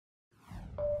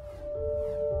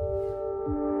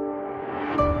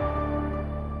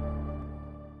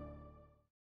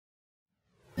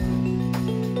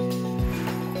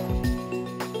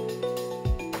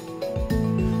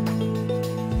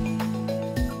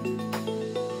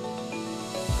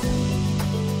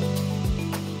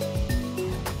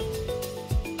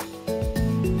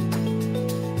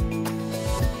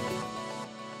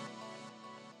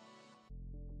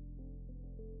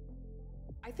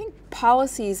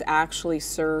policies actually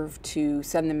serve to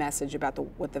send the message about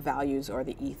what the values or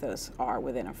the ethos are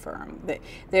within a firm.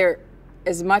 They're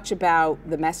as much about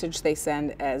the message they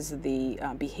send as the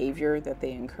behavior that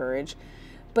they encourage.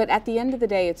 But at the end of the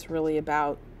day, it's really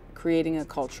about creating a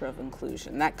culture of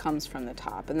inclusion. That comes from the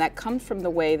top, and that comes from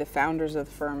the way the founders of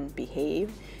the firm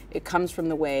behave. It comes from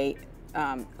the way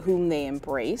whom they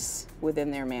embrace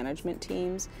within their management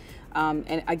teams.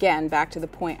 And again, back to the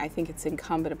point, I think it's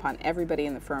incumbent upon everybody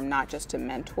in the firm not just to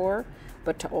mentor,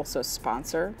 but to also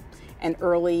sponsor. And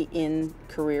early in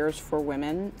careers for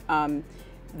women,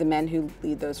 the men who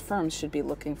lead those firms should be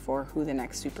looking for who the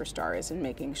next superstar is and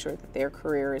making sure that their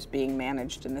career is being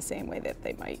managed in the same way that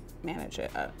they might manage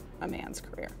a man's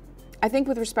career. I think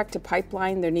with respect to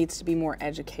pipeline, there needs to be more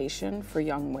education for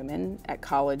young women at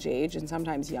college age and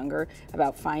sometimes younger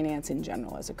about finance in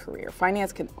general as a career.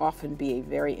 Finance can often be a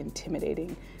very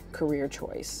intimidating career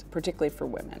choice, particularly for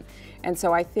women. And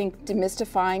so I think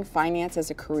demystifying finance as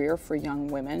a career for young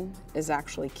women is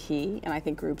actually key, and I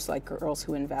think groups like Girls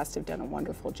Who Invest have done a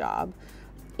wonderful job.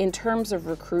 In terms of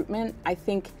recruitment, I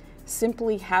think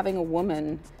simply having a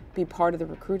woman be part of the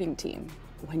recruiting team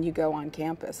when you go on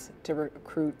campus to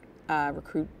recruit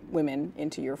women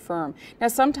into your firm. Now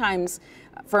sometimes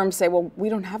firms say, well, we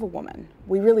don't have a woman.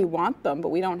 We really want them, but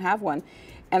we don't have one.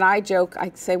 And I joke,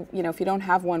 I say, you know, if you don't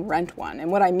have one, rent one.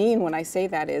 And what I mean when I say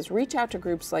that is reach out to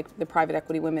groups like the Private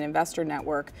Equity Women Investor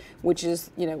Network, which is,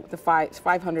 you know, the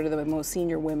 500 of the most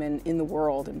senior women in the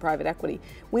world in private equity.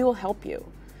 We will help you.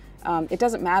 It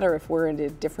doesn't matter if we're in a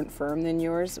different firm than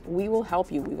yours. We will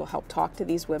help you. We will help talk to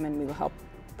these women. We will help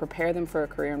prepare them for a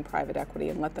career in private equity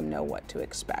and let them know what to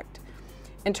expect.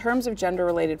 In terms of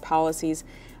gender-related policies,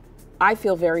 I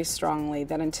feel very strongly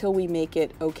that until we make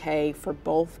it okay for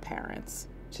both parents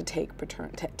to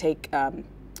take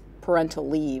parental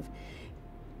leave,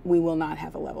 we will not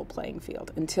have a level playing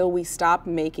field. Until we stop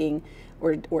making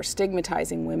or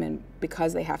stigmatizing women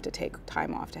because they have to take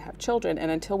time off to have children,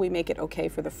 and until we make it okay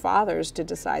for the fathers to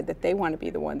decide that they want to be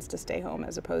the ones to stay home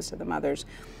as opposed to the mothers,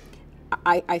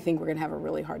 I think we're going to have a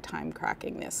really hard time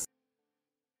cracking this.